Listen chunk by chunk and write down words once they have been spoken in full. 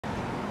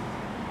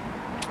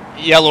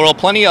Yeah, Laurel,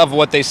 plenty of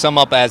what they sum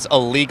up as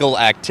illegal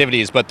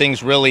activities, but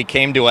things really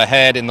came to a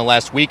head in the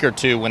last week or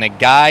two when a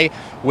guy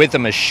with a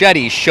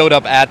machete showed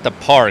up at the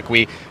park.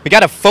 We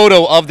got a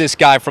photo of this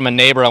guy from a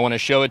neighbor. I want to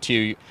show it to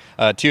you.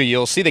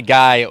 You'll see the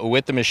guy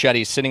with the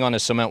machete sitting on a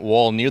cement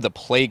wall near the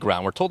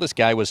playground. We're told this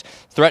guy was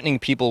threatening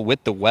people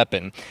with the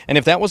weapon. And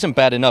if that wasn't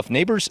bad enough,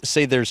 neighbors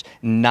say there's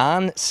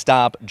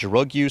non-stop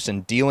drug use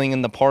and dealing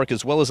in the park,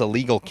 as well as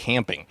illegal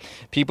camping.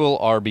 People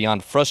are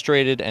beyond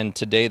frustrated, and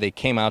today they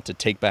came out to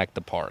take back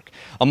the park.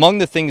 Among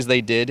the things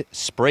they did,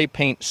 spray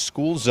paint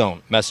school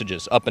zone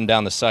messages up and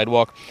down the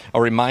sidewalk,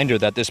 a reminder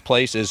that this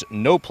place is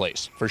no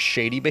place for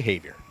shady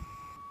behavior.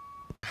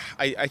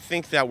 I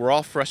think that we're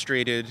all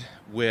frustrated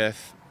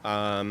with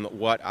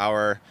what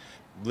our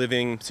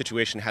living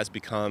situation has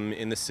become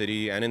in the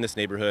city and in this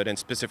neighborhood, and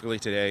specifically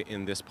today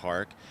in this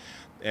park.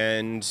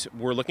 And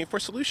we're looking for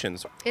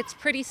solutions. It's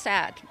pretty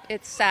sad.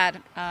 It's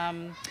sad.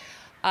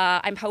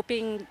 I'm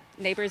hoping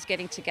neighbors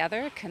getting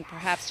together can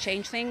perhaps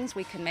change things.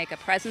 We can make a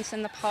presence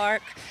in the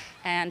park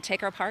and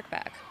take our park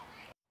back.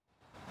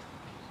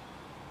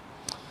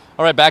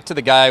 All right, back to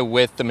the guy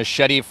with the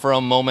machete for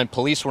a moment.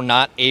 Police were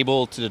not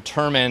able to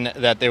determine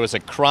that there was a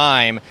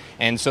crime,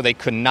 and so they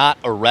could not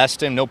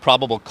arrest him. No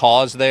probable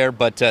cause there,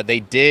 but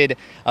they did,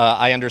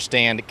 I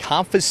understand,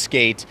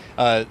 confiscate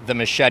the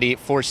machete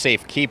for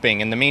safekeeping.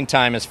 In the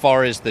meantime, as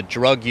far as the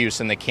drug use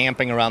and the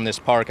camping around this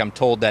park, I'm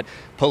told that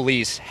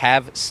police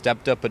have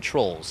stepped up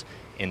patrols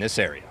in this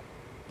area.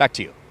 Back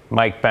to you.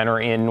 Mike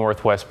Benner in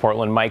Northwest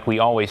Portland. Mike, we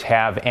always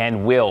have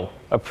and will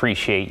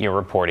appreciate your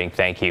reporting.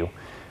 Thank you.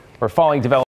 We're following development.